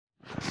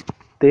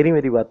तेरी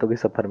मेरी बातों के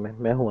सफर में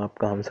मैं हूं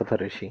आपका हमसफर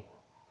ऋषि।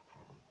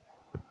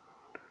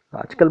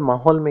 आजकल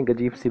माहौल में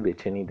अजीब सी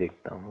बेचैनी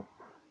देखता हूं।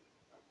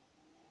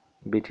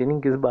 बेचैनी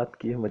किस बात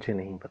की है मुझे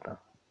नहीं पता।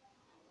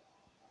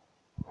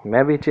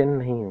 मैं बेचैन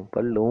नहीं हूं,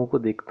 पर लोगों को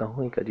देखता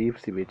हूं एक अजीब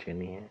सी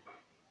बेचैनी है।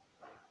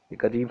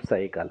 एक अजीब सा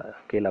एक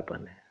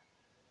अकेलापन है।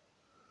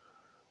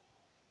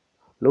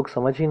 लोग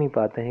समझ ही नहीं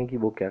पाते हैं कि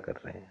वो क्या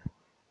कर रहे हैं।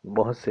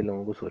 बहुत से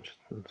लोगों को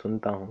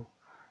सुनता हूं,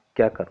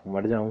 क्या करूं,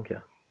 मर जाऊं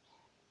क्या,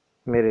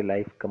 मेरे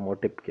लाइफ का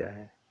मोटिव क्या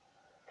है।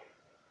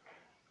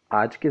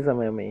 आज के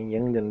समय में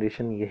यंग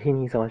जनरेशन यही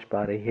नहीं समझ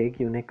पा रही है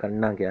कि उन्हें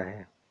करना क्या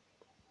है।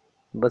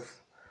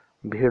 बस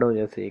भेड़ों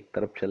जैसे एक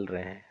तरफ चल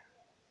रहे हैं,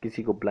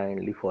 किसी को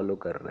ब्लाइंडली फॉलो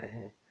कर रहे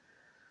हैं।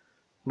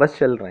 बस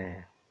चल रहे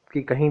हैं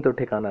कि कहीं तो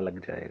ठिकाना लग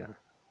जाएगा,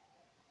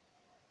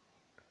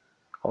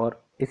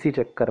 और इसी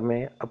चक्कर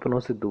में अपनों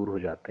से दूर हो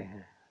जाते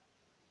हैं।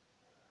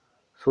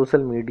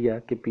 सोशल मीडिया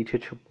के पीछे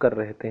छुप कर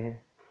रहते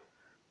हैं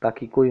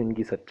ताकि कोई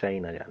उनकी सच्चाई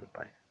ना जान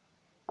पाए,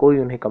 कोई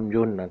उन्हें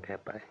कमज़ोर ना कह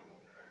पाए,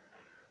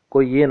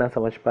 कोई ये ना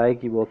समझ पाए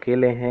कि वो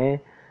अकेले हैं।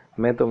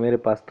 मेरे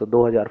पास तो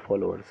 2000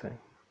 फॉलोअर्स हैं,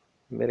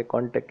 मेरे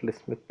कांटेक्ट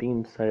लिस्ट में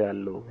 3000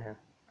 लोग हैं,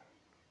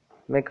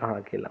 मैं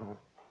कहाँ अकेला हूँ।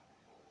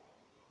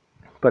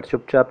 पर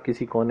चुपचाप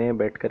किसी कोने में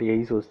बैठकर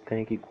यही सोचते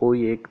हैं कि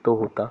कोई एक तो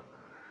होता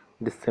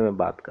जिससे मैं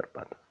बात कर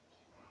पाता।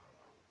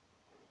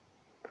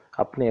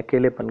 अपने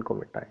अकेलेपन को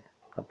मिटाएं,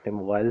 अपने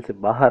मोबाइल से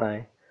बाहर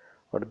आएं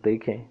और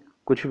देखें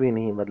कुछ भी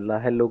नहीं बदला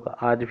है। लोग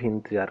आज भी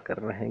इंतजार कर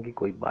रहे हैं कि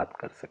कोई बात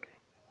कर सके।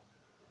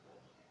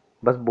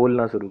 बस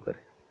बोलना शुरू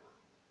करें,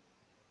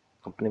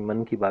 अपने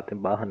मन की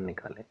बातें बाहर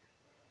निकालें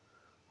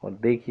और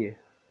देखिए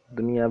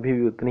दुनिया अभी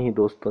भी उतनी ही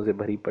दोस्तों से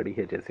भरी पड़ी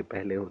है जैसे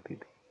पहले होती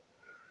थी।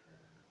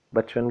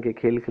 बचपन के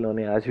खेल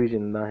खिलौने आज भी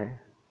जिंदा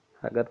हैं,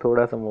 अगर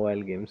थोड़ा सा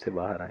मोबाइल गेम से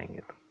बाहर आएंगे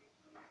तो।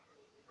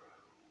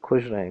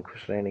 खुश रहें,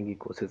 खुश रहने की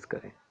कोशिश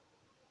करें।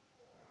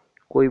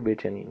 कोई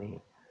बेचैनी नहीं,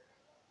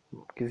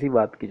 किसी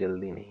बात की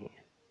जल्दी नहीं है।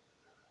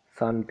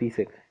 शांति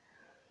से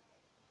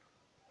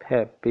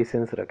है,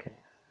 पेशेंस रखें,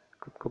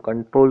 खुद को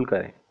कंट्रोल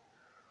करें,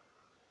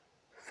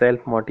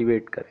 सेल्फ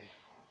मोटिवेट करें,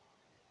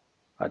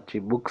 अच्छी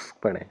बुक्स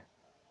पढ़ें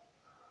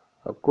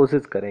और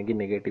कोशिश करें कि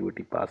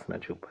नेगेटिविटी पास ना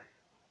छू पाए।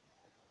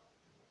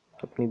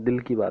 अपनी दिल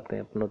की बातें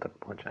अपनों तक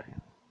पहुंचाएं,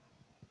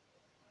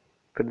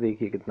 फिर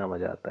देखिए कितना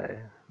मज़ा आता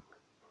है।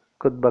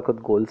 खुद ब खुद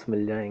गोल्स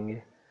मिल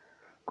जाएंगे,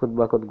 खुद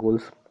ब खुद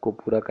गोल्स को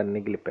पूरा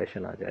करने के लिए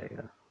पैशन आ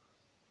जाएगा।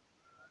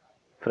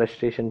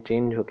 फ्रस्ट्रेशन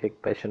चेंज होकर एक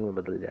पैशन में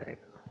बदल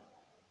जाएगा।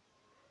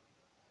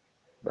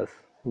 बस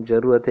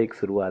ज़रूरत है एक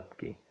शुरुआत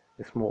की,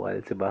 इस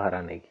मोबाइल से बाहर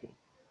आने की।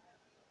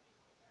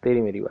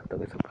 तेरी मेरी बातों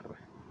के सफ़र में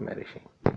मैं ऋषि।